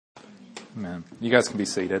Amen. You guys can be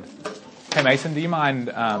seated. Hey, Mason, do you mind,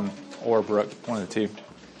 or Brooke, one of the two?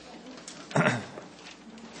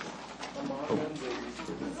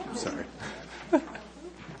 Sorry.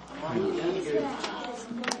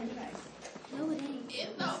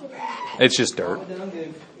 It's just dirt.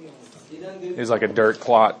 It's like a dirt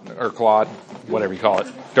clod, whatever you call it,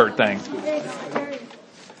 dirt thing.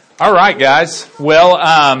 All right, guys.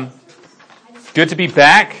 Well, good to be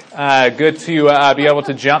back. Good to be able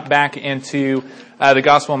to jump back into the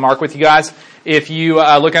Gospel of Mark with you guys. If you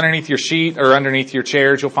look underneath your sheet or underneath your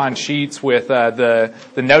chairs, you'll find sheets with the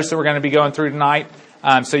notes that we're going to be going through tonight.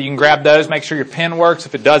 So you can grab those. Make sure your pen works.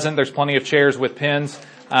 If it doesn't, there's plenty of chairs with pens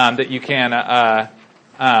that you can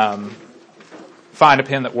find a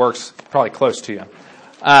pen that works probably close to you.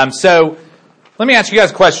 So let me ask you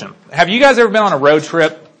guys a question. Have you guys ever been on a road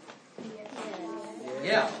trip?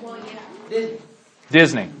 Yeah.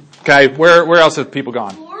 Disney. Okay. Where else have people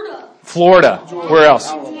gone? Florida. Where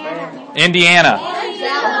else? Indiana.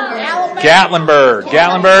 Gatlinburg.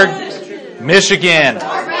 Michigan.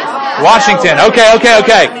 Washington.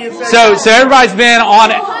 Okay. So everybody's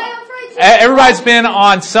been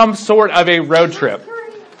on some sort of a road trip.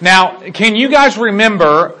 Now, can you guys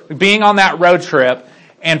remember being on that road trip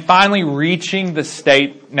and finally reaching the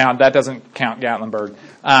state? Now, that doesn't count Gatlinburg,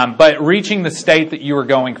 but reaching the state that you were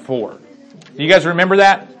going for. You guys remember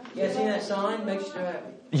that? Yeah, seeing that sign makes you happy.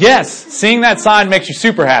 Yes, seeing that sign makes you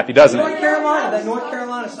super happy, doesn't it? That North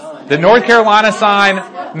Carolina sign. The North Carolina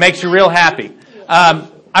sign makes you real happy. I'm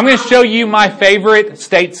going to show you my favorite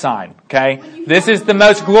state sign, okay? This is the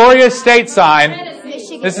most glorious state sign.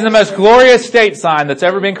 This is the most glorious state sign that's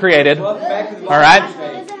ever been created. All right?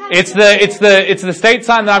 It's the state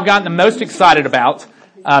sign that I've gotten the most excited about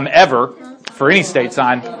ever for any state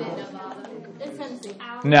sign.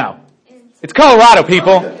 No. It's Colorado,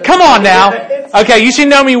 people. Come on now. Okay, you should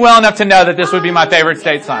know me well enough to know that this would be my favorite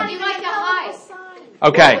state sign.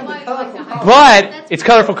 Okay. But it's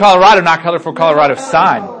Colorful Colorado, not Colorful Colorado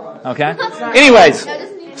sign. Okay? Anyways,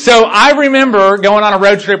 so I remember going on a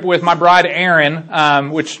road trip with my bride, Erin,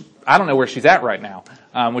 which I don't know where she's at right now,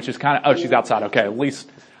 which is kind of, she's outside. Okay, at least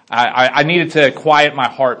I needed to quiet my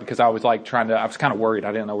heart because I was like I was kind of worried.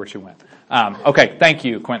 I didn't know where she went. Okay, thank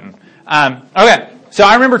you, Quentin. Okay. So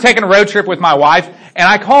I remember taking a road trip with my wife, and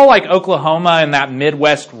I call like Oklahoma and that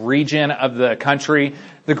Midwest region of the country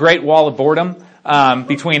the Great Wall of Boredom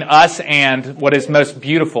between us and what is most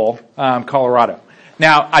beautiful, Colorado.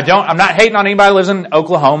 Now, I'm not hating on anybody who lives in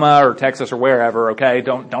Oklahoma or Texas or wherever, okay?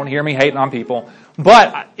 Don't hear me hating on people.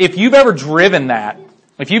 But if you've ever driven that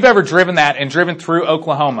and driven through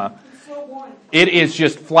Oklahoma, it is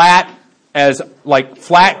just flat as like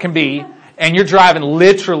flat can be. And you're driving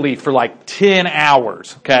literally for like 10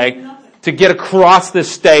 hours, okay, to get across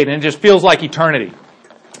this state, and it just feels like eternity.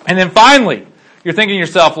 And then finally, you're thinking to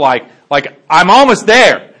yourself like I'm almost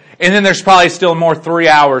there. And then there's probably still more 3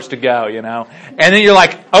 hours to go, you know. And then you're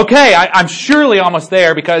like, okay, I'm surely almost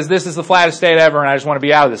there because this is the flattest state ever and I just want to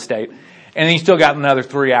be out of this state. And then you still got another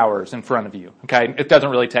 3 hours in front of you, okay? It doesn't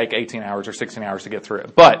really take 18 hours or 16 hours to get through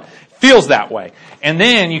it, but it feels that way. And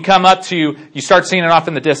then you come up to, you start seeing it off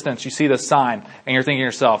in the distance, you see the sign, and you're thinking to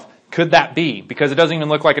yourself, could that be? Because it doesn't even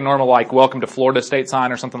look like a normal, like, welcome to Florida state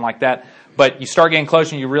sign or something like that. But you start getting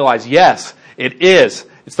closer and you realize, yes, it is.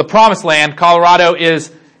 It's the promised land. Colorado is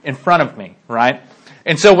in front of me, right?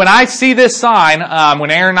 And so when I see this sign, when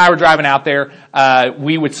Aaron and I were driving out there,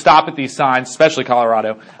 we would stop at these signs, especially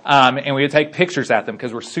Colorado, and we would take pictures at them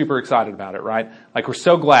because we're super excited about it, right? Like we're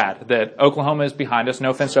so glad that Oklahoma is behind us. No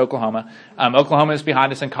offense to Oklahoma. Oklahoma is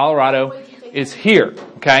behind us and Colorado is here,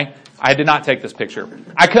 okay? I did not take this picture.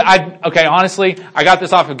 Okay, honestly, I got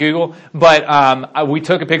this off of Google, but we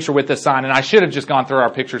took a picture with this sign, and I should have just gone through our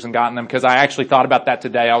pictures and gotten them because I actually thought about that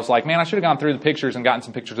today. I was like, man, I should have gone through the pictures and gotten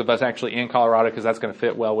some pictures of us actually in Colorado because that's going to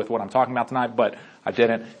fit well with what I'm talking about tonight, but I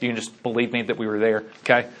didn't. You can just believe me that we were there,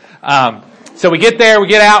 okay? So we get there, we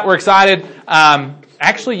get out, we're excited.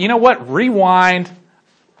 Actually, you know what? Rewind.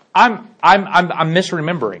 I'm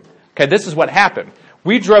misremembering. Okay, this is what happened.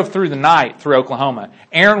 We drove through the night through Oklahoma.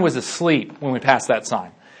 Aaron was asleep when we passed that sign.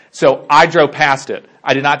 So I drove past it.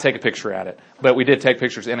 I did not take a picture at it, but we did take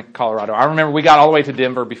pictures in Colorado. I remember we got all the way to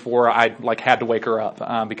Denver before I had to wake her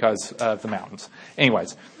up because of the mountains.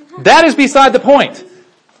 Anyways, that is beside the point.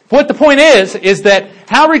 What the point is that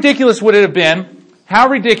how ridiculous would it have been? How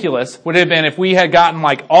ridiculous would it have been if we had gotten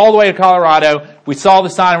like all the way to Colorado, we saw the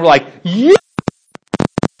sign and we're like, yeah!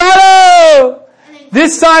 Colorado!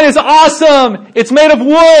 This sign is awesome. It's made of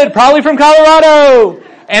wood, probably from Colorado.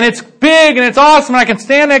 And it's big and it's awesome and I can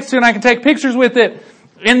stand next to it and I can take pictures with it.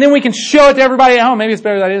 And then we can show it to everybody at home. Maybe it's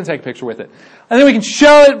better that I didn't take a picture with it. and then we can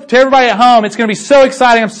show it to everybody at home. It's going to be so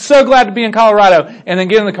exciting. I'm so glad to be in Colorado. And then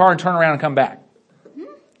get in the car and turn around and come back.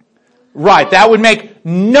 Right. That would make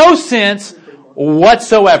no sense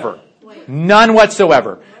whatsoever. None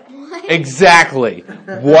whatsoever. Exactly.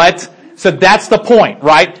 What? So that's the point,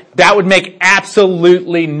 right? That would make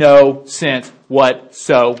absolutely no sense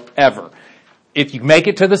whatsoever. If you make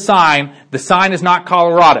it to the sign is not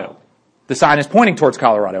Colorado. The sign is pointing towards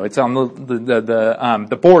Colorado. It's on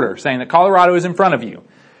the border, saying that Colorado is in front of you.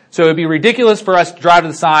 So it would be ridiculous for us to drive to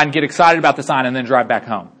the sign, get excited about the sign, and then drive back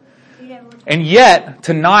home. And yet,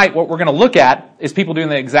 tonight, what we're going to look at is people doing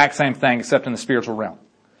the exact same thing, except in the spiritual realm.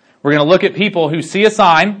 We're going to look at people who see a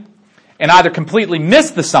sign and either completely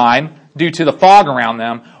miss the sign due to the fog around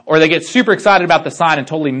them, or they get super excited about the sign and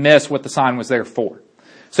totally miss what the sign was there for.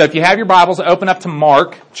 So if you have your Bibles, open up to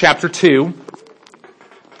Mark chapter 2.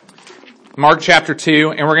 Mark chapter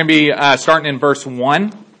 2, and we're going to be starting in verse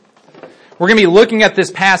 1. We're going to be looking at this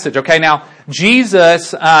passage. Okay, now,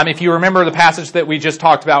 Jesus, if you remember the passage that we just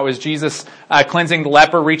talked about, was Jesus cleansing the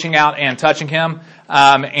leper, reaching out and touching him,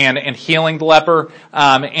 and healing the leper.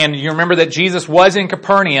 And you remember that Jesus was in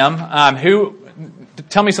Capernaum.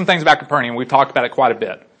 Tell me some things about Capernaum. We've talked about it quite a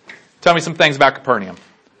bit. Tell me some things about Capernaum.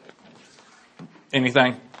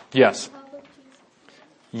 Anything? Yes.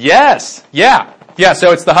 Yes. Yeah. Yeah,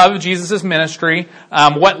 so it's the hub of Jesus' ministry.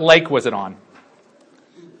 What lake was it on?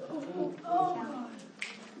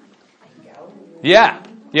 Yeah.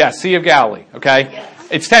 Yeah, Sea of Galilee, okay?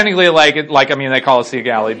 It's technically a lake, they call it Sea of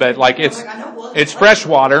Galilee, but it's fresh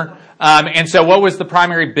water. And so what was the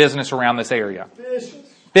primary business around this area?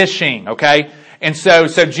 Fishing, okay? And so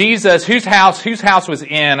Jesus, whose house was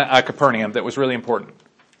in Capernaum that was really important?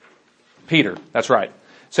 Peter, that's right.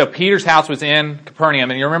 So Peter's house was in Capernaum,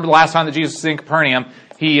 and you remember the last time that Jesus was in Capernaum,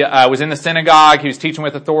 he was in the synagogue, he was teaching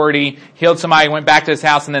with authority, healed somebody, went back to his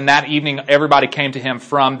house, and then that evening everybody came to him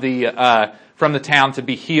from the town to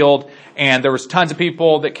be healed, and there was tons of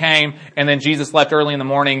people that came, and then Jesus left early in the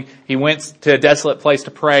morning. He went to a desolate place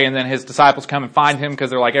to pray, and then his disciples come and find him because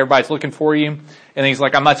they're like, everybody's looking for you. And he's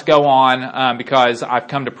like, I must go on because I've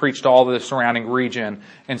come to preach to all the surrounding region.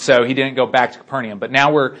 And so he didn't go back to Capernaum. But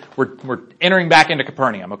now we're entering back into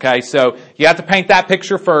Capernaum, okay? So you have to paint that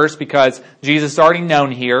picture first because Jesus is already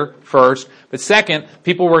known here first. But second,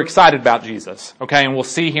 people were excited about Jesus, okay? And we'll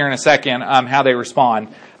see here in a second how they respond.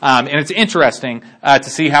 And it's interesting to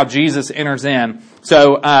see how Jesus enters in.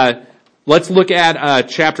 So let's look at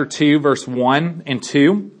chapter 2, verse 1 and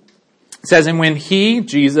 2. It says, and when he,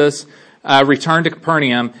 Jesus, returned to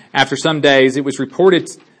Capernaum after some days, it was reported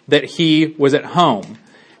that he was at home.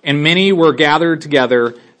 And many were gathered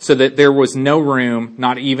together so that there was no room,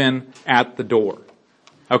 not even at the door.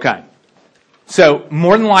 Okay. So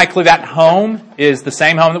more than likely that home is the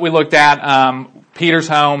same home that we looked at. Peter's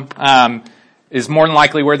home is more than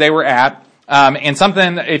likely where they were at. And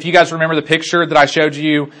something, if you guys remember the picture that I showed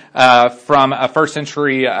you from a first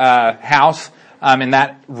century house in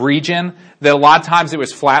that region, that a lot of times it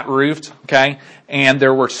was flat roofed, okay? And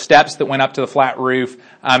there were steps that went up to the flat roof.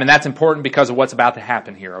 And that's important because of what's about to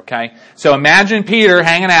happen here, okay? So imagine Peter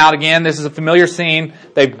hanging out. Again, this is a familiar scene.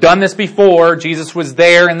 They've done this before. Jesus was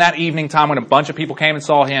there in that evening time when a bunch of people came and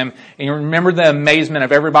saw him. And you remember the amazement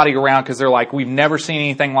of everybody around because they're like, we've never seen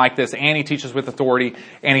anything like this. And he teaches with authority.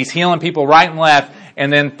 And he's healing people right and left.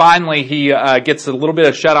 And then finally he gets a little bit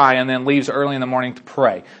of shut-eye and then leaves early in the morning to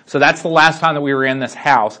pray. So that's the last time that we were in this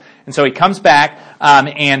house. And so he comes back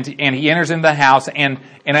and he enters into the house. And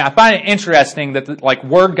I find it interesting that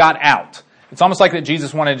word got out. It's almost like that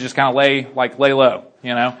Jesus wanted to just kind of lay low,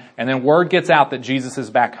 you know. And then word gets out that Jesus is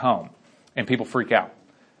back home, and people freak out,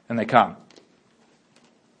 and they come.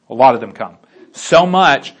 A lot of them come. So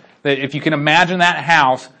much that if you can imagine that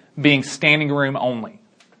house being standing room only,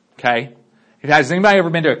 okay. Has anybody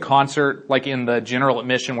ever been to a concert like in the general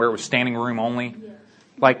admission where it was standing room only?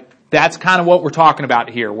 Like. That's kind of what we're talking about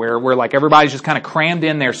here, where everybody's just kind of crammed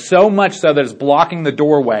in there so much so that it's blocking the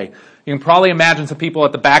doorway. You can probably imagine some people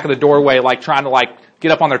at the back of the doorway trying to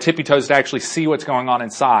get up on their tippy toes to actually see what's going on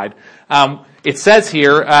inside. It says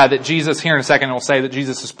here that Jesus, here in a second, will say that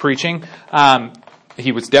Jesus is preaching.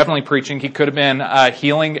 He was definitely preaching. He could have been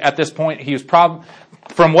healing at this point. He was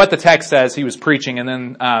from what the text says, he was preaching, and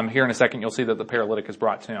then here in a second you'll see that the paralytic is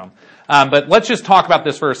brought to him. But let's just talk about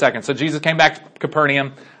this for a second. So Jesus came back to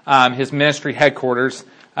Capernaum, his ministry headquarters,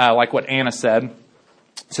 like what Anna said.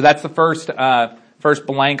 So that's the first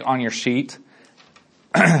blank on your sheet.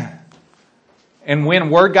 And when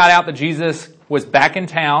word got out that Jesus was back in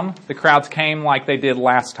town, the crowds came like they did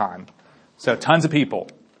last time. So tons of people.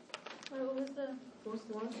 What was the first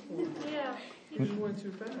one? Yeah. You went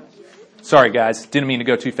too fast. Sorry, guys. Didn't mean to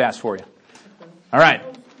go too fast for you. All right.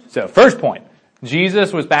 So first point.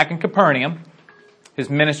 Jesus was back in Capernaum, his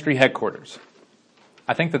ministry headquarters.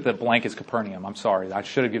 I think that the blank is Capernaum. I'm sorry. I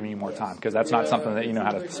should have given you more time because that's not something that you know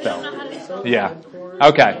how to spell. Yeah.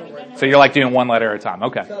 Okay. So you're like doing one letter at a time.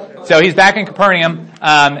 Okay. So he's back in Capernaum,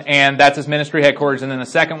 and that's his ministry headquarters. And then the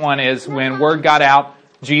second one is when word got out,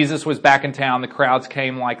 Jesus was back in town. The crowds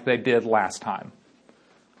came like they did last time.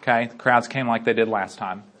 Okay. The crowds came like they did last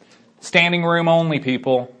time. Standing room only,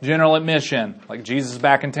 people. General admission. Like Jesus is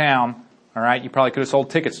back in town. All right. You probably could have sold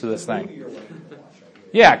tickets to this thing.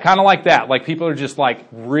 Yeah, kind of like that. Like people are just like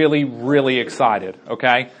really, really excited.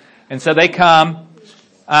 Okay. And so they come,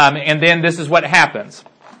 and then this is what happens.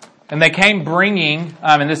 And they came bringing,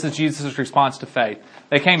 and this is Jesus' response to faith.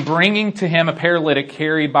 They came bringing to him a paralytic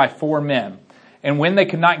carried by 4 men. And when they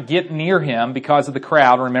could not get near him because of the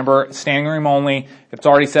crowd, remember, standing room only, it's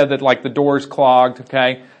already said that like the door's clogged,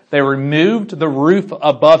 okay? They removed the roof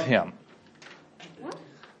above him.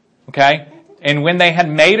 Okay? And when they had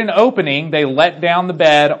made an opening, they let down the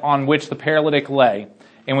bed on which the paralytic lay.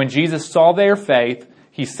 And when Jesus saw their faith,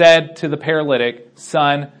 he said to the paralytic,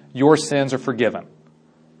 "Son, your sins are forgiven."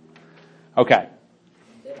 Okay.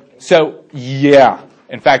 So, yeah.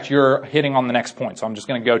 In fact, you're hitting on the next point, so I'm just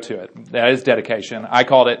going to go to it. That is dedication. I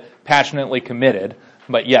called it passionately committed,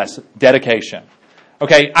 but yes, dedication.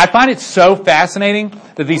 Okay, I find it so fascinating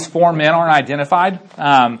that these 4 men aren't identified.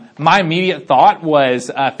 My immediate thought was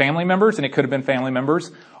family members, and it could have been family members,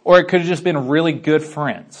 or it could have just been really good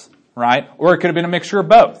friends, right? Or it could have been a mixture of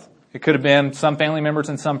both. It could have been some family members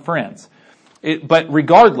and some friends. But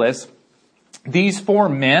regardless, these 4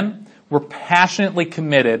 men were passionately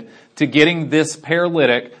committed to getting this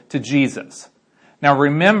paralytic to Jesus. Now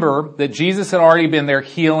remember that Jesus had already been there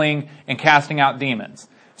healing and casting out demons.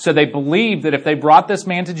 So they believed that if they brought this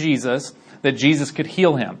man to Jesus, that Jesus could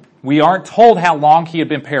heal him. We aren't told how long he had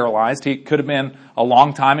been paralyzed. It could have been a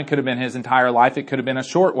long time. It could have been his entire life. It could have been a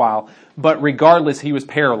short while. But regardless, he was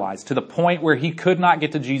paralyzed to the point where he could not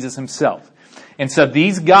get to Jesus himself. And so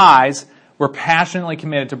these guys were passionately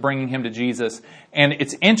committed to bringing him to Jesus. And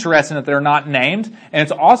it's interesting that they're not named. And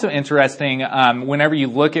it's also interesting whenever you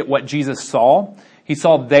look at what Jesus saw, he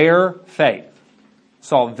saw their faith.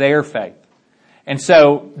 Saw their faith. And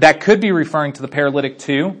so that could be referring to the paralytic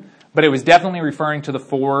too, but it was definitely referring to the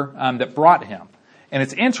 4 that brought him. And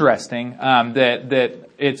it's interesting that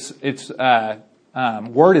it's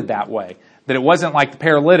worded that way. That it wasn't like the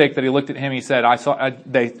paralytic that he looked at him, he said,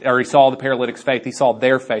 he saw the paralytic's faith. He saw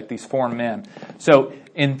their faith, these 4 men. So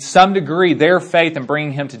in some degree, their faith in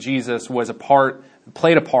bringing him to Jesus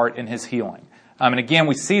played a part in his healing. And again,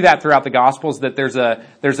 we see that throughout the Gospels that there's an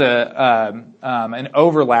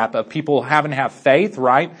overlap of people having to have faith,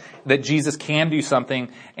 right? That Jesus can do something,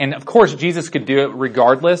 and of course Jesus could do it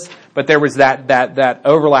regardless. But there was that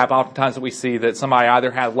overlap oftentimes that we see that somebody either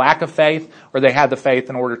had lack of faith or they had the faith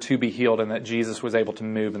in order to be healed, and that Jesus was able to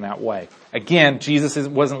move in that way. Again, Jesus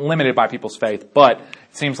wasn't limited by people's faith, but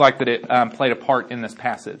it seems like that it played a part in this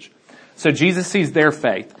passage. So Jesus sees their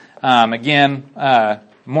faith.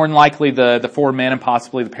 More than likely the 4 men and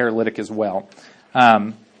possibly the paralytic as well.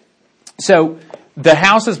 So the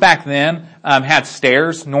houses back then had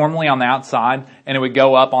stairs normally on the outside, and it would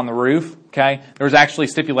go up on the roof. Okay, there was actually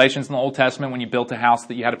stipulations in the Old Testament when you built a house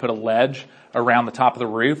that you had to put a ledge around the top of the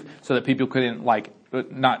roof so that people couldn't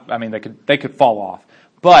they could fall off,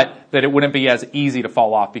 but that it wouldn't be as easy to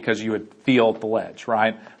fall off because you would feel the ledge,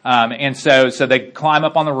 right? And so they climb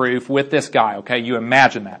up on the roof with this guy. Okay, you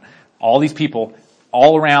imagine that all these people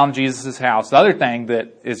all around Jesus' house. The other thing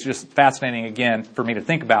that is just fascinating, again, for me to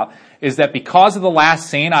think about, is that because of the last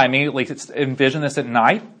scene, I immediately envision this at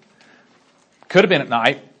night. Could have been at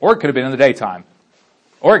night, or it could have been in the daytime.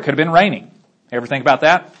 Or it could have been raining. You ever think about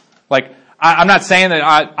that? Like, I'm not saying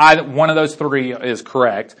that one of those 3 is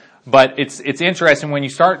correct, but it's interesting when you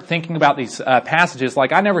start thinking about these passages.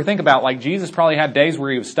 Like, I never think about, like, Jesus probably had days where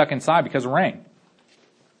he was stuck inside because of rain.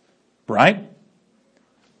 Right?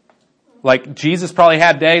 Like, Jesus probably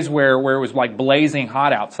had days where it was like blazing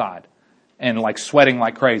hot outside and like sweating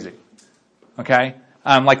like crazy. Okay?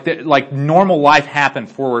 Like normal life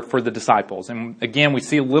happened for the disciples. And again, we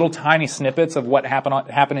see little tiny snippets of what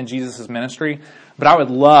happened in Jesus' ministry. But I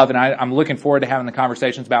would love, and I'm looking forward to having the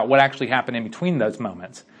conversations about what actually happened in between those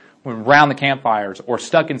moments. Around the campfires, or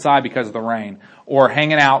stuck inside because of the rain, or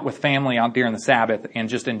hanging out with family out during the Sabbath and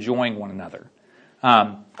just enjoying one another.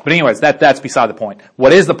 But anyways, that's beside the point.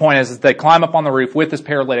 What is the point is they climb up on the roof with this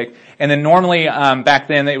paralytic, and then normally back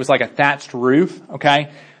then it was like a thatched roof,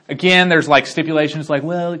 okay? Again, there's like stipulations like,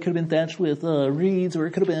 well, it could have been thatched with reeds, or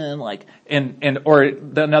it could have been like, or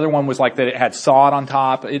another one was like that it had sod on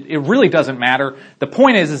top. It really doesn't matter. The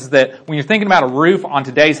point is that when you're thinking about a roof on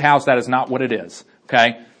today's house, that is not what it is.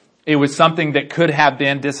 Okay? It was something that could have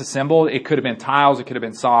been disassembled. It could have been tiles. It could have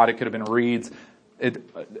been sod. It could have been reeds.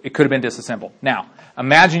 It could have been disassembled. Now,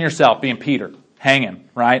 imagine yourself being Peter, hanging,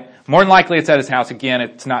 right? More than likely it's at his house. Again,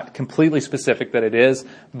 it's not completely specific that it is,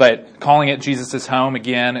 but calling it Jesus' home,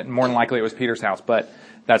 again, more than likely it was Peter's house, but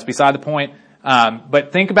that's beside the point.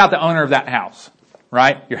 But think about the owner of that house,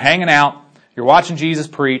 right? You're hanging out, you're watching Jesus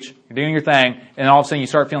preach, you're doing your thing, and all of a sudden you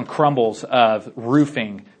start feeling crumbles of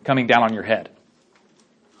roofing coming down on your head.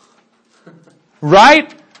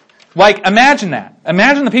 Right? Like, imagine that.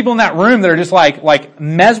 Imagine the people in that room that are just like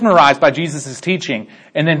mesmerized by Jesus' teaching,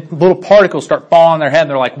 and then little particles start falling on their head, and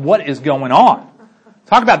they're like, what is going on?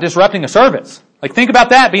 Talk about disrupting a service. Like, think about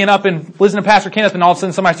that, being up and listening to Pastor Kenneth, and all of a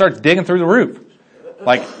sudden somebody starts digging through the roof.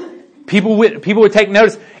 Like, people would take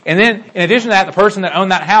notice. And then, in addition to that, the person that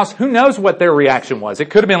owned that house, who knows what their reaction was? It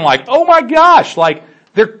could have been like, oh my gosh, like,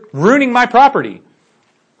 they're ruining my property.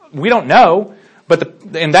 We don't know.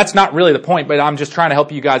 And that's not really the point, but I'm just trying to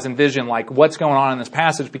help you guys envision like what's going on in this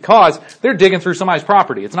passage, because they're digging through somebody's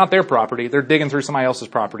property. It's not their property. They're digging through somebody else's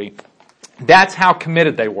property. That's how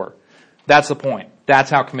committed they were. That's the point. That's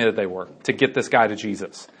how committed they were to get this guy to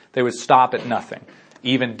Jesus. They would stop at nothing,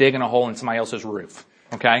 even digging a hole in somebody else's roof.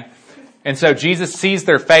 Okay? And so Jesus sees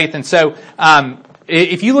their faith. And so,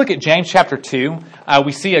 if you look at James chapter 2,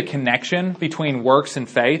 we see a connection between works and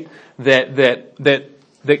faith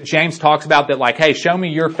that James talks about, that like, hey, show me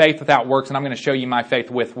your faith without works, and I'm going to show you my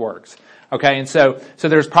faith with works. Okay, and so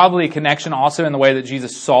there's probably a connection also in the way that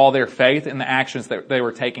Jesus saw their faith and the actions that they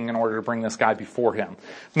were taking in order to bring this guy before him.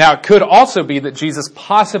 Now, it could also be that Jesus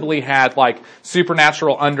possibly had like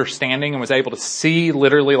supernatural understanding and was able to see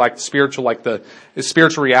literally like the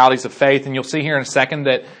spiritual realities of faith. And you'll see here in a second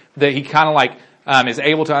that he kind of like is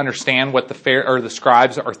able to understand what the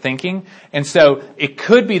scribes are thinking. And so it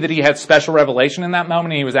could be that he had special revelation in that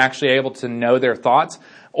moment and he was actually able to know their thoughts.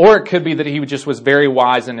 Or it could be that he just was very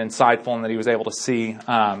wise and insightful and that he was able to see,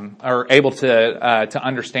 or able to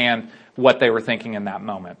understand what they were thinking in that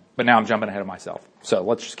moment. But now I'm jumping ahead of myself. So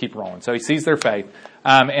let's just keep rolling. So he sees their faith.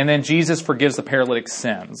 And then Jesus forgives the paralytic's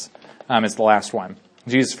sins, is the last one.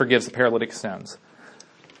 Jesus forgives the paralytic's sins.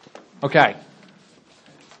 Okay.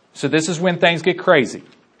 So this is when things get crazy,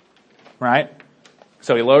 right?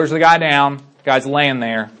 So he lowers the guy down. The guy's laying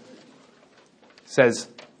there. Says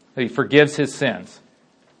that he forgives his sins.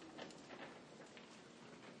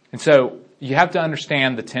 And so you have to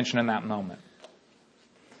understand the tension in that moment.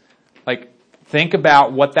 Like, think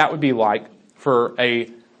about what that would be like for a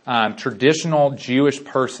traditional Jewish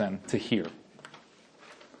person to hear.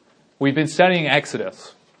 We've been studying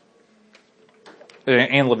Exodus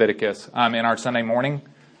and Leviticus in our Sunday morning.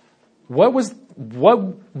 What was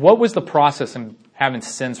the process in having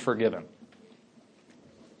sins forgiven?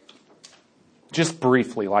 Just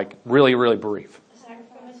briefly, like really, really brief.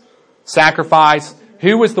 Sacrifice.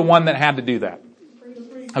 Who was the one that had to do that?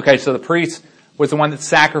 Okay, so the priest was the one that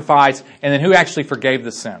sacrificed, and then who actually forgave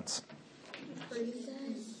the sins?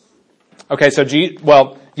 Okay, so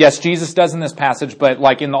yes, Jesus does in this passage, but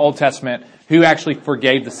like in the Old Testament, who actually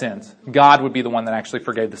forgave the sins? God would be the one that actually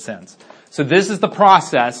forgave the sins. So this is the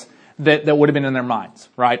process that would have been in their minds,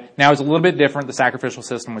 right? Now it's a little bit different. The sacrificial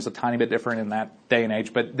system was a tiny bit different in that day and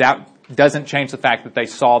age, but that doesn't change the fact that they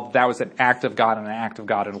saw that was an act of God and an act of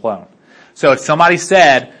God alone. So if somebody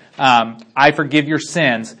said, I forgive your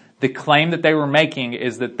sins, the claim that they were making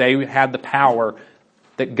is that they had the power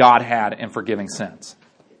that God had in forgiving sins.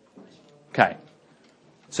 Okay.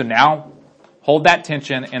 So now, hold that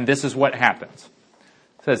tension, and this is what happens.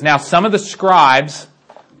 It says, now some of the scribes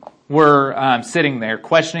were sitting there,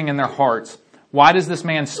 questioning in their hearts, why does this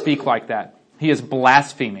man speak like that? He is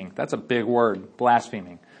blaspheming. That's a big word,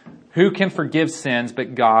 blaspheming. Who can forgive sins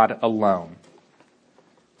but God alone?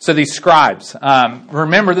 So these scribes,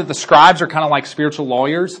 remember that the scribes are kind of like spiritual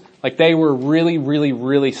lawyers. Like they were really, really,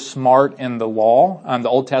 really smart in the law, the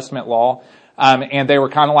Old Testament law. And they were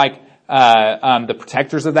kind of like the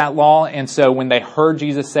protectors of that law. And so when they heard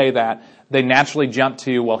Jesus say that, they naturally jumped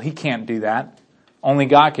to, well, he can't do that. Only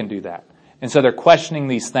God can do that. And so they're questioning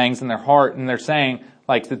these things in their heart, and they're saying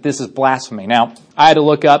like that this is blasphemy. Now, I had to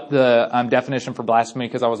look up the definition for blasphemy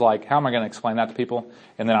because I was like, how am I going to explain that to people?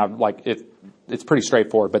 And then I'm like, it's pretty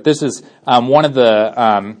straightforward. But this is one of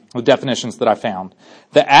the definitions that I found.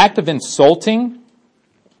 The act of insulting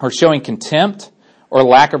or showing contempt or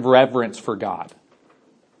lack of reverence for God.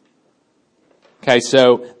 Okay,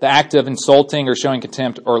 so the act of insulting or showing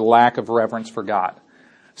contempt or lack of reverence for God.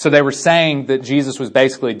 So they were saying that Jesus was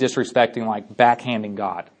basically disrespecting, like backhanding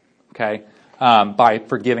God, okay, by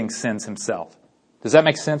forgiving sins himself. Does that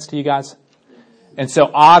make sense to you guys? And so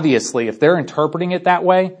obviously, if they're interpreting it that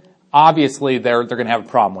way, obviously they're going to have a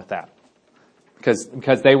problem with that.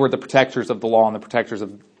 Because they were the protectors of the law and the protectors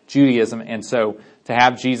of Judaism. And so to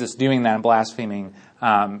have Jesus doing that and blaspheming,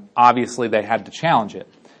 obviously they had to challenge it.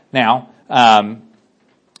 Now,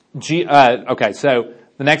 okay, so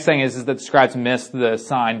the next thing is that the scribes missed the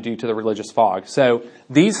sign due to the religious fog. So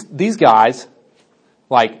these guys,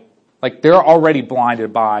 like they're already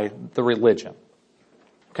blinded by the religion.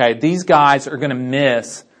 Okay, these guys are going to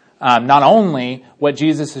miss not only what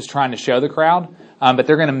Jesus is trying to show the crowd, but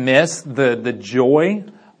they're going to miss the joy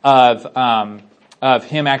of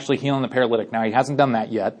him actually healing the paralytic. Now, he hasn't done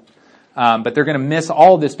that yet, but they're going to miss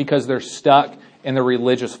all of this because they're stuck in the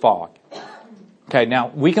religious fog. Okay,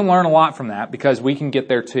 now we can learn a lot from that because we can get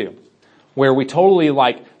there too, where we totally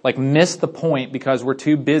like miss the point because we're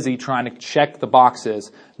too busy trying to check the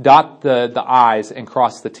boxes, dot the I's, and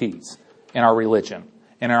cross the T's in our religion,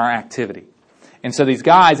 in our activity. And so these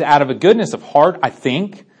guys, out of a goodness of heart, I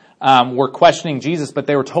think, were questioning Jesus, but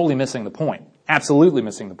they were totally missing the point. Absolutely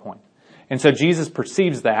missing the point. And so Jesus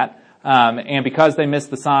perceives that, and because they missed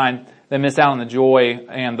the sign, they miss out on the joy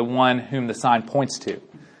and the one whom the sign points to.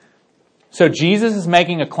 So Jesus is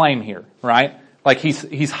making a claim here, right? Like he's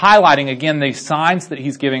highlighting again these signs that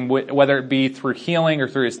he's giving, whether it be through healing or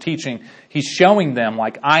through his teaching. He's showing them,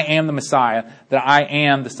 like, I am the Messiah, that I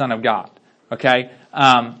am the Son of God. Okay?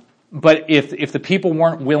 But if the people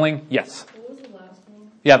weren't willing, yes. What was the last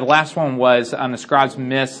one? Yeah, the last one was the scribes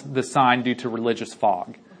missed the sign due to religious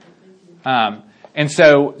fog. And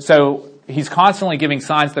so he's constantly giving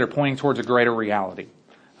signs that are pointing towards a greater reality.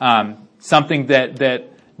 Something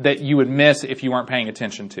that you would miss if you weren't paying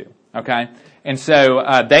attention to. Okay? And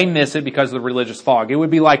so they miss it because of the religious fog. It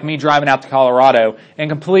would be like me driving out to Colorado and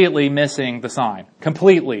completely missing the sign.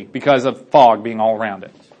 Completely because of fog being all around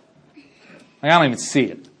it. Like, I don't even see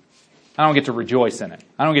it. I don't get to rejoice in it.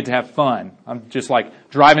 I don't get to have fun. I'm just like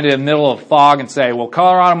driving to the middle of fog and say, well,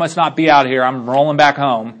 Colorado must not be out here. I'm rolling back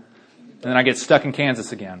home. And then I get stuck in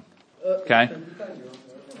Kansas again. Okay?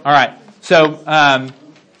 All right. So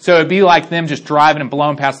it'd be like them just driving and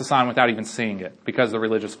blowing past the sign without even seeing it because of the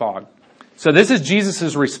religious fog. So this is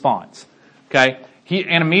Jesus' response. Okay?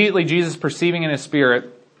 And immediately Jesus, perceiving in his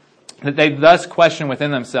spirit that they thus questioned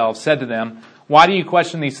within themselves, said to them, why do you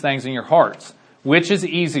question these things in your hearts? Which is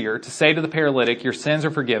easier, to say to the paralytic, your sins are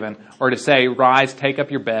forgiven, or to say, rise, take up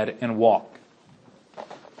your bed, and walk?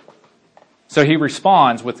 So he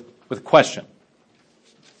responds with a question.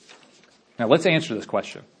 Now let's answer this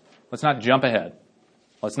question. Let's not jump ahead.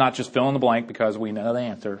 Let's not just fill in the blank because we know the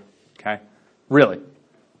answer. Okay? Really.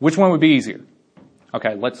 Which one would be easier?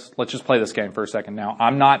 Okay, let's just play this game for a second. Now,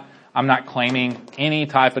 I'm not claiming any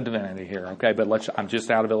type of divinity here, okay? But I'm just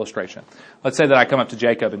out of illustration. Let's say that I come up to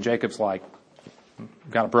Jacob and Jacob's like,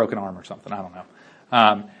 got a broken arm or something, I don't know.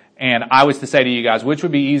 And I was to say to you guys, which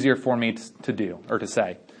would be easier for me to do or to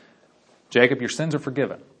say? Jacob, your sins are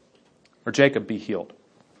forgiven. Or Jacob, be healed.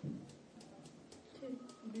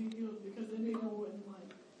 Be healed, because then people wouldn't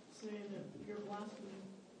like say that you're blaspheming,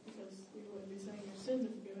 because you wouldn't be saying your sins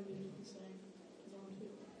are forgiven, you'd be saying his own too.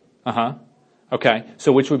 Uh-huh. Okay,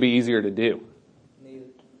 so which would be easier to do? Neither.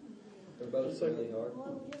 They're both really hard. Well,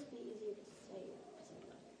 it would just be easier to say it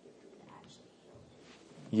than actually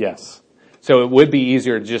heal. Yes. So it would be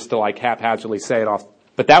easier just to like haphazardly say it off,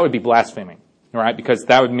 but that would be blaspheming, right? Because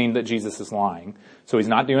that would mean that Jesus is lying. So he's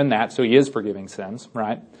not doing that, so he is forgiving sins,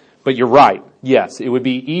 right? But you're right. Yes, it would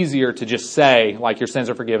be easier to just say, like, your sins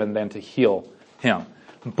are forgiven than to heal him.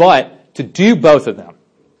 But to do both of them,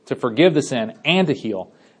 to forgive the sin and to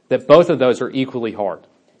heal, that both of those are equally hard.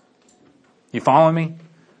 You follow me?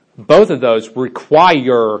 Both of those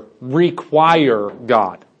require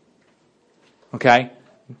God. Okay?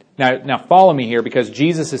 Now follow me here, because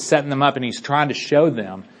Jesus is setting them up and he's trying to show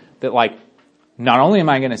them that, like, not only am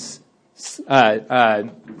I going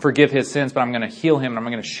to forgive his sins, but I'm going to heal him, and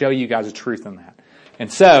I'm going to show you guys the truth in that.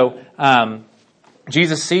 And so,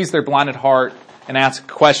 Jesus sees their blinded heart and asks a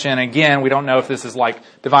question. Again, we don't know if this is like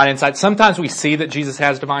divine insight. Sometimes we see that Jesus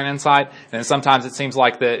has divine insight, and then sometimes it seems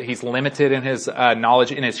like that he's limited in his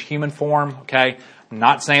knowledge in his human form. Okay, I'm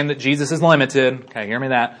not saying that Jesus is limited. Okay, hear me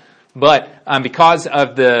that. But because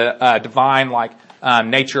of the divine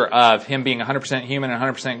nature of him being 100% human and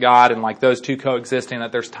 100% God, and like those two coexisting,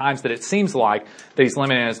 that there's times that it seems like that he's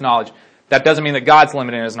limited in his knowledge. That doesn't mean that God's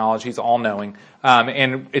limited in his knowledge. He's all-knowing.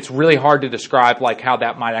 And it's really hard to describe like how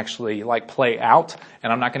that might actually like play out.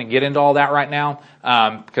 And I'm not going to get into all that right now,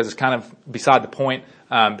 because it's kind of beside the point.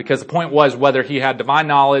 Because the point was whether he had divine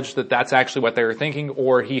knowledge, that's actually what they were thinking,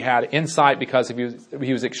 or he had insight because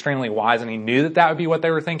he was extremely wise and he knew that would be what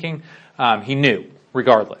they were thinking. He knew,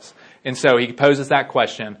 regardless. And so he poses that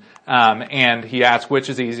question, and he asks which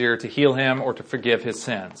is easier, to heal him or to forgive his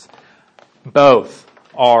sins. Both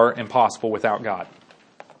are impossible without God.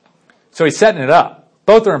 So he's setting it up.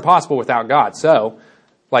 Both are impossible without God. So,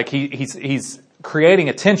 like he's creating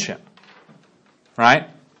a tension, right?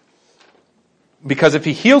 Because if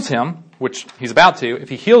he heals him, which he's about to, if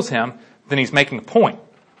he heals him, then he's making a point.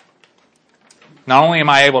 Not only am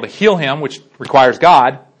I able to heal him, which requires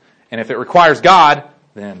God, and if it requires God,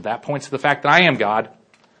 then that points to the fact that I am God,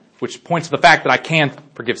 which points to the fact that I can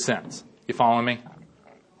forgive sins. You following me?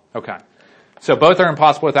 Okay. So both are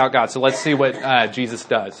impossible without God. So let's see what Jesus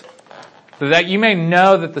does. So that you may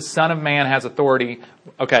know that the Son of Man has authority.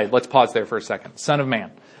 Okay, let's pause there for a second. Son of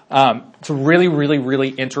Man. It's a really, really, really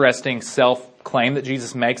interesting self-claim that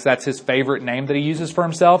Jesus makes. That's his favorite name that he uses for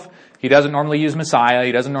himself. He doesn't normally use Messiah.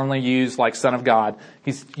 He doesn't normally use like Son of God.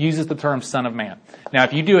 He uses the term Son of Man. Now,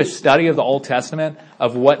 if you do a study of the Old Testament,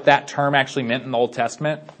 of what that term actually meant in the Old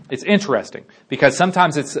Testament, it's interesting. Because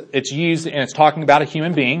sometimes it's used and it's talking about a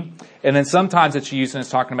human being, and then sometimes it's used and it's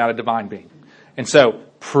talking about a divine being. And so,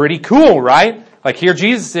 pretty cool, right? Like here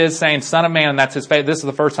Jesus is saying Son of Man, and that's his favorite. This is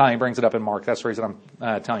the first time he brings it up in Mark. That's the reason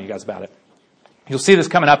I'm telling you guys about it. You'll see this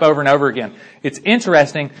coming up over and over again. It's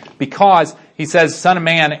interesting because he says Son of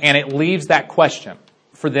Man, and it leaves that question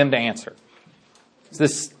for them to answer.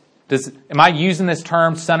 Am I using this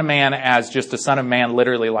term Son of Man as just a Son of Man,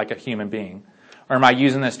 literally like a human being? Or am I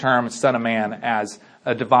using this term Son of Man as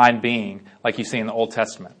a divine being like you see in the Old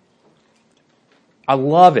Testament? I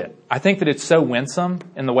love it. I think that it's so winsome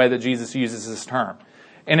in the way that Jesus uses this term.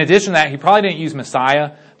 In addition to that, he probably didn't use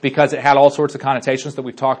Messiah because it had all sorts of connotations that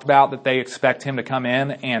we've talked about, that they expect him to come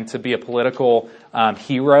in and to be a political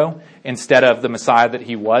hero instead of the Messiah that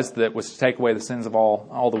he was to take away the sins of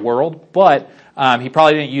all the world. But he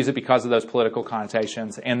probably didn't use it because of those political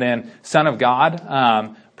connotations. And then Son of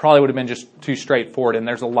God probably would have been just too straightforward. And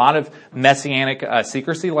there's a lot of messianic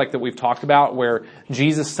secrecy like that we've talked about, where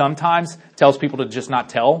Jesus sometimes tells people to just not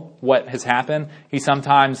tell what has happened. He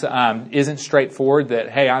sometimes isn't straightforward that,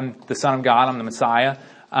 hey, I'm the Son of God, I'm the Messiah.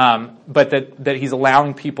 But that he's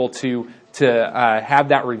allowing people to have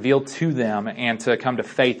that revealed to them and to come to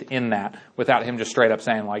faith in that without him just straight up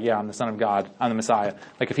saying like, yeah, I'm the Son of God, I'm the Messiah.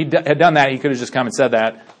 Like if he had done that, he could have just come and said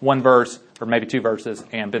that one verse or maybe two verses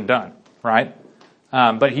and been done, right?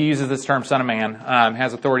 But he uses this term Son of Man,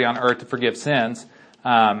 has authority on earth to forgive sins.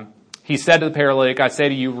 He said to the paralytic, I say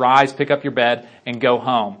to you, rise, pick up your bed and go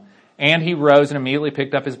home. And he rose and immediately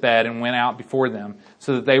picked up his bed and went out before them,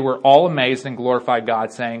 so that they were all amazed and glorified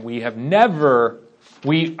God, saying, we never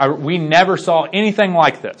saw anything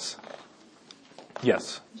like this.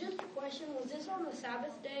 Yes? Just a question, was this on the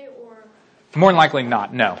Sabbath day or? More than likely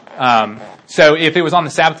not, no. So if it was on the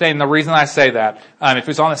Sabbath day, and the reason I say that, if it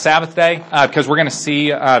was on the Sabbath day, because we're going to see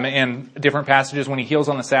in different passages when he heals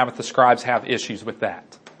on the Sabbath, the scribes have issues with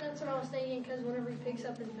that. That's what I was thinking, because whenever he picks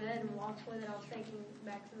up his bed and walks with it, I was thinking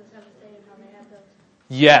back to the Sabbath day and how they had those.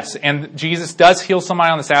 Yes, and Jesus does heal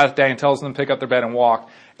somebody on the Sabbath day and tells them to pick up their bed and walk,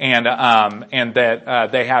 and that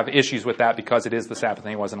they have issues with that because it is the Sabbath and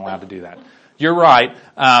he wasn't allowed to do that. You're right,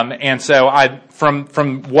 and so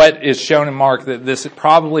from what is shown in Mark, that this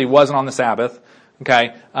probably wasn't on the Sabbath,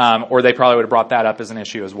 okay, or they probably would have brought that up as an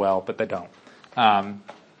issue as well, but they don't.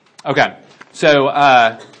 Okay, so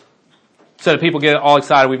the people get all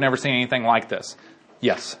excited. We've never seen anything like this.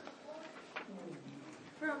 Yes.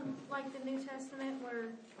 From like the New Testament where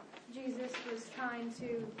Jesus was trying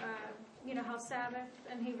to, how Sabbath,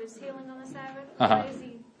 and he was healing on the Sabbath. Uh-huh.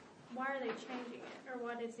 Why are they changing it, or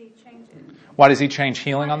why does he change it? Why does he change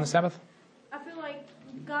healing on the Sabbath? I feel like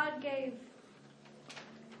God gave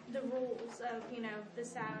the rules of, the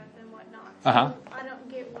Sabbath and whatnot. So Uh-huh. I don't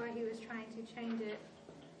get why he was trying to change it.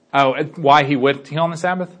 Oh, why he would heal on the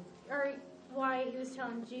Sabbath? Or why he was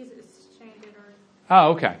telling Jesus to change it, or...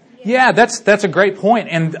 Oh, okay. Yeah, that's a great point.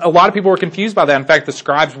 And a lot of people were confused by that. In fact, the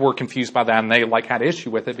scribes were confused by that, and they had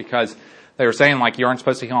issue with it because they were saying you aren't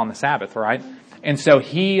supposed to heal on the Sabbath, right? And so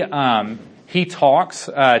he talks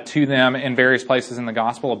to them in various places in the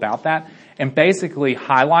gospel about that, and basically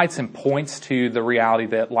highlights and points to the reality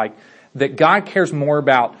that God cares more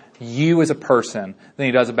about you as a person than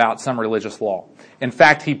he does about some religious law. In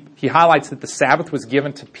fact, he highlights that the Sabbath was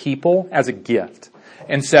given to people as a gift.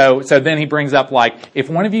 And so then he brings up like, if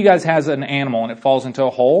one of you guys has an animal and it falls into a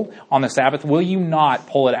hole on the Sabbath, will you not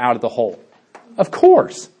pull it out of the hole? Of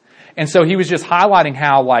course. And so he was just highlighting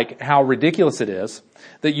how ridiculous it is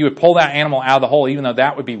that you would pull that animal out of the hole, even though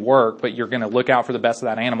that would be work, but you're going to look out for the best of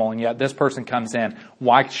that animal, and yet this person comes in.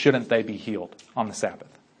 Why shouldn't they be healed on the Sabbath?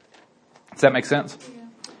 Does that make sense? Yeah.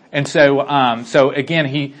 And so again,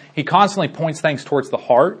 he constantly points things towards the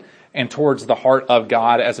heart and towards the heart of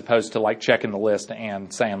God, as opposed to like checking the list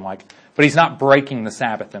and saying like, but he's not breaking the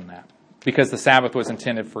Sabbath in that, because the Sabbath was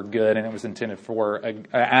intended for good and it was intended for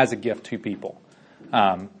as a gift to people.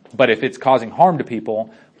 But if it's causing harm to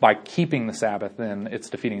people by keeping the Sabbath, then it's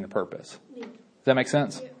defeating the purpose. Yeah. Does that make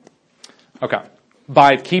sense? Yeah. Okay.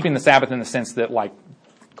 By keeping the Sabbath in the sense that like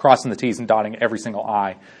crossing the T's and dotting every single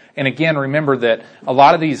I. And again, remember that a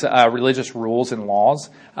lot of these religious rules and laws,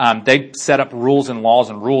 they set up rules and laws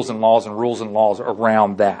and rules and laws and rules and laws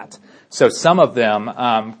around that. So some of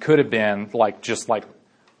them could have been like just like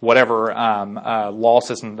whatever law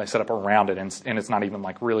system they set up around it, and it's not even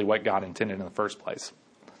like really what God intended in the first place.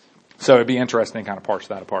 So it'd be interesting to kind of parse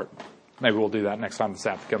that apart. Maybe we'll do that next time the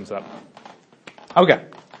Sabbath comes up. Okay.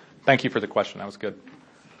 Thank you for the question. That was good.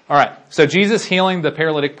 All right. So Jesus healing the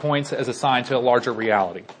paralytic points as a sign to a larger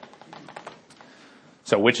reality.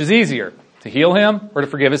 So which is easier, to heal him or to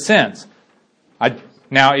forgive his sins?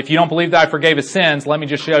 Now, if you don't believe that I forgave his sins, let me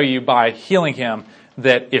just show you by healing him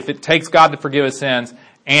that if it takes God to forgive his sins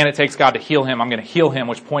and it takes God to heal him, I'm going to heal him,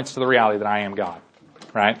 which points to the reality that I am God.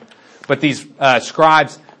 Right? But these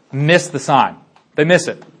scribes miss the sign. They miss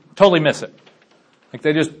it. Totally miss it. Like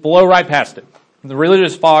they just blow right past it. The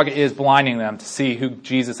religious fog is blinding them to see who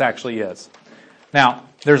Jesus actually is. Now,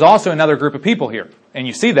 there's also another group of people here. And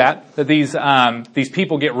you see that these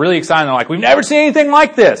people get really excited. They're like, we've never seen anything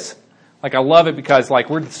like this. Like, I love it because, like,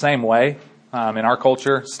 we're the same way in our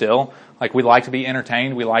culture still. Like, we like to be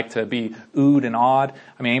entertained. We like to be oohed and awed.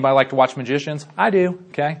 I mean, anybody like to watch magicians? I do,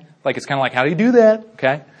 okay? Like, it's kind of like, how do you do that?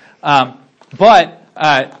 Okay? But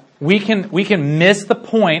we can miss the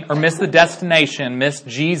point or miss the destination, miss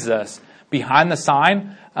Jesus behind the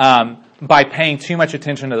sign by paying too much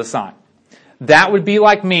attention to the sign. That would be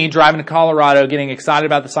like me driving to Colorado, getting excited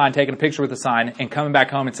about the sign, taking a picture with the sign, and coming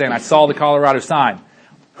back home and saying, I saw the Colorado sign.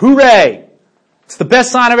 Hooray! It's the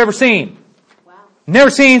best sign I've ever seen. Wow.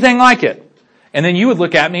 Never seen anything like it. And then you would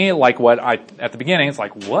look at me like at the beginning, it's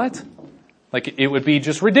like, what? Like, it would be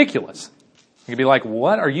just ridiculous. You'd be like,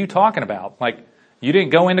 what are you talking about? Like, you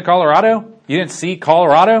didn't go into Colorado? You didn't see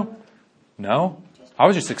Colorado? No. I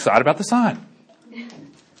was just excited about the sign.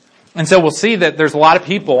 And so we'll see that there's a lot of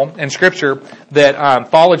people in Scripture that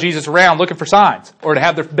follow Jesus around looking for signs or to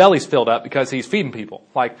have their bellies filled up because he's feeding people.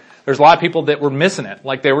 Like, there's a lot of people that were missing it.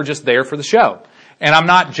 Like, they were just there for the show. And I'm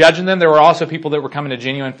not judging them. There were also people that were coming to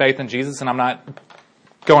genuine faith in Jesus, and I'm not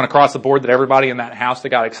going across the board that everybody in that house that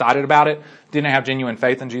got excited about it didn't have genuine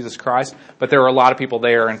faith in Jesus Christ. But there were a lot of people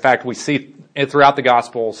there. In fact, we see it throughout the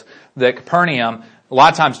Gospels that Capernaum, a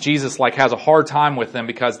lot of times Jesus has a hard time with them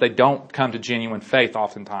because they don't come to genuine faith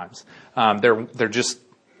oftentimes. They're just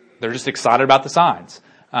excited about the signs.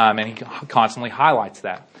 And he constantly highlights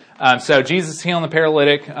that. So Jesus healing the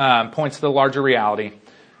paralytic points to the larger reality.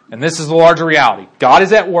 And this is the larger reality. God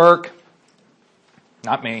is at work.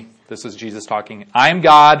 Not me. This is Jesus talking. I am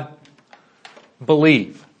God.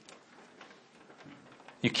 Believe.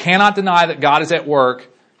 You cannot deny that God is at work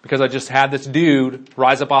because I just had this dude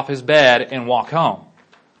rise up off his bed and walk home.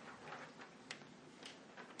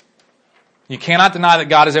 You cannot deny that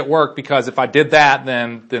God is at work because if I did that,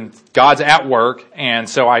 then God's at work, and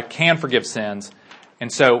so I can forgive sins.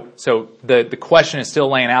 And so the question is still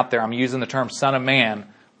laying out there. I'm using the term Son of Man.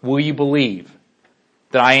 Will you believe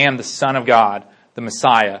that I am the Son of God, the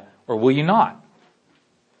Messiah, or will you not?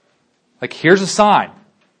 Like, here's a sign.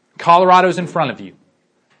 Colorado's in front of you.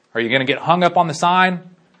 Are you going to get hung up on the sign?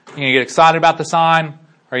 Are you going to get excited about the sign?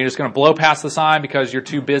 Are you just going to blow past the sign because you're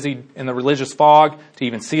too busy in the religious fog to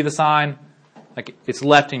even see the sign? Like, it's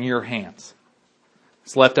left in your hands.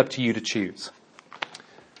 It's left up to you to choose.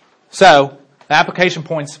 So, the application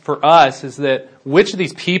points for us is that which of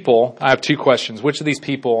these people, I have two questions. Which of these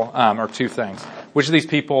people, or two things. Which of these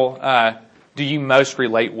people do you most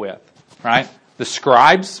relate with? Right? The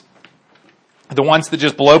scribes, the ones that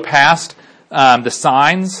just blow past the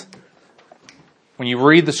signs. When you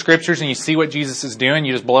read the scriptures and you see what Jesus is doing,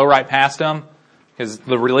 you just blow right past them. Because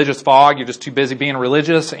the religious fog, you're just too busy being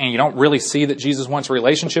religious and you don't really see that Jesus wants a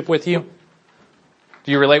relationship with you.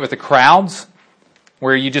 Do you relate with the crowds?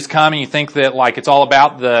 Where you just come and you think that it's all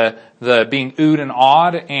about the being oohed and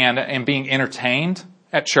awed and being entertained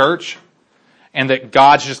at church. And that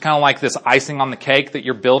God's just kind of like this icing on the cake that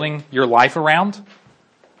you're building your life around.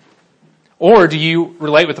 Or do you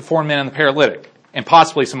relate with the 4 men and the paralytic? And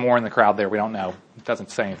possibly some more in the crowd there. We don't know. It doesn't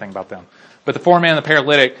say anything about them. But the 4 men and the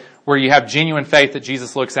paralytic, where you have genuine faith that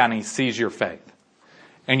Jesus looks at and he sees your faith.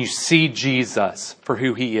 And you see Jesus for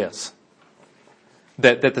who he is.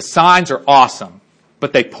 That the signs are awesome,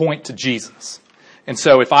 but they point to Jesus. And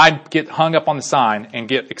so if I get hung up on the sign and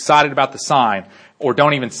get excited about the sign, or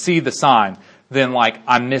don't even see the sign, then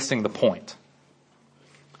I'm missing the point.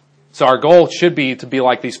 So our goal should be to be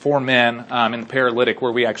like these 4 men and the paralytic,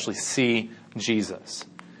 where we actually see Jesus.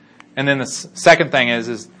 And then the second thing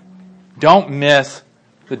is don't miss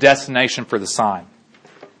the destination for the sign.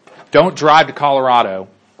 Don't drive to Colorado,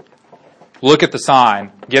 look at the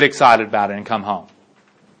sign, get excited about it, and come home.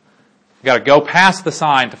 You've got to go past the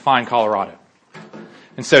sign to find Colorado.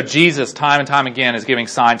 And so Jesus, time and time again, is giving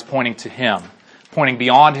signs pointing to him, pointing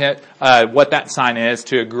beyond what that sign is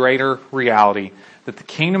to a greater reality, that the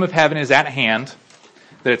kingdom of heaven is at hand,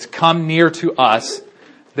 that it's come near to us,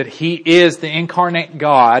 that he is the incarnate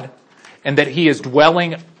God, and that he is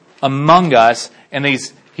dwelling among us, and he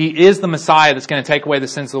is the Messiah that's going to take away the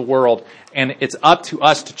sins of the world. And it's up to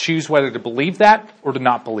us to choose whether to believe that or to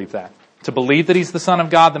not believe that. To believe that he's the Son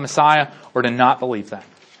of God, the Messiah, or to not believe that.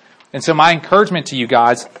 And so my encouragement to you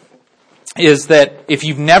guys is that if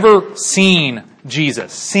you've never seen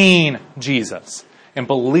Jesus, and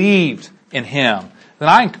believed in him, then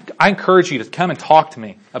I encourage you to come and talk to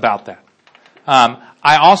me about that.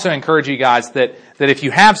 I also encourage you guys that if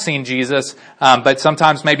you have seen Jesus, but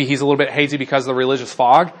sometimes maybe he's a little bit hazy because of the religious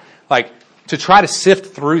fog, to try to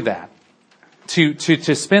sift through that.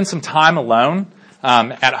 To spend some time alone,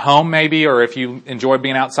 at home maybe, or if you enjoy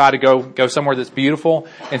being outside, to go somewhere that's beautiful,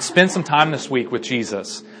 and spend some time this week with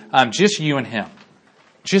Jesus. Just you and him.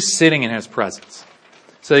 Just sitting in his presence.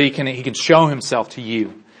 So that he can show himself to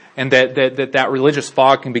you. And that religious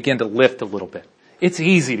fog can begin to lift a little bit. It's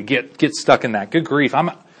easy to get stuck in that. Good grief.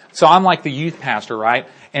 I'm like the youth pastor, right?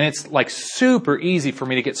 And it's super easy for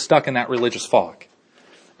me to get stuck in that religious fog.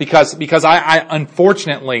 Because I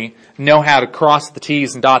unfortunately know how to cross the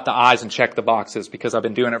T's and dot the I's and check the boxes, because I've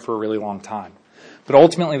been doing it for a really long time. But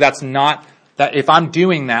ultimately that's not, that if I'm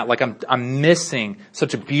doing that, I'm missing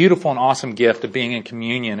such a beautiful and awesome gift of being in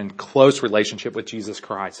communion and close relationship with Jesus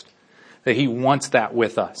Christ. That he wants that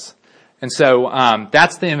with us. And so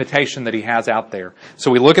that's the invitation that he has out there.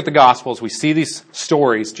 So we look at the Gospels, we see these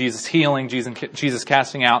stories, Jesus healing, Jesus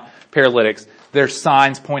casting out paralytics. There's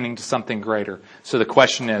signs pointing to something greater. So the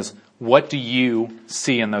question is, what do you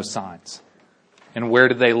see in those signs? And where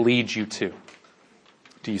do they lead you to?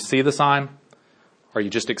 Do you see the sign? Are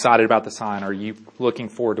you just excited about the sign? Are you looking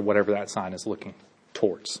forward to whatever that sign is looking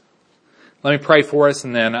towards? Let me pray for us,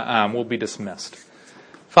 and then we'll be dismissed.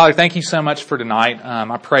 Father, thank you so much for tonight.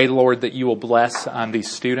 I pray, Lord, that you will bless these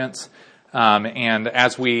students. And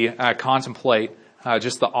as we contemplate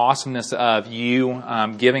just the awesomeness of you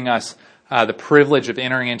giving us the privilege of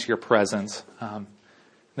entering into your presence,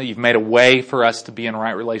 that you've made a way for us to be in a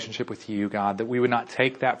right relationship with you, God, that we would not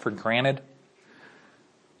take that for granted.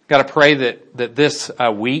 God, I pray that this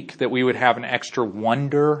week that we would have an extra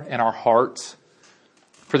wonder in our hearts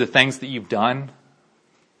for the things that you've done,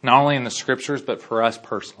 not only in the scriptures, but for us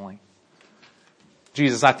personally.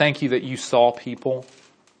 Jesus, I thank you that you saw people,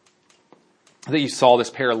 that you saw this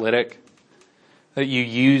paralytic, that you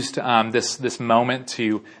used this moment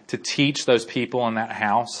to teach those people in that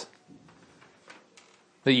house,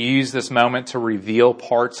 that you used this moment to reveal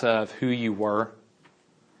parts of who you were.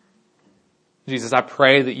 Jesus, I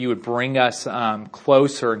pray that you would bring us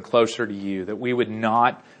closer and closer to you, that we would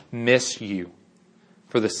not miss you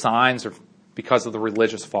for the signs or because of the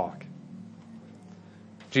religious fog.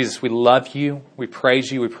 Jesus, we love you. We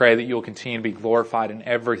praise you. We pray that you will continue to be glorified in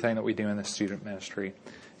everything that we do in the student ministry.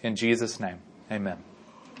 In Jesus' name, amen.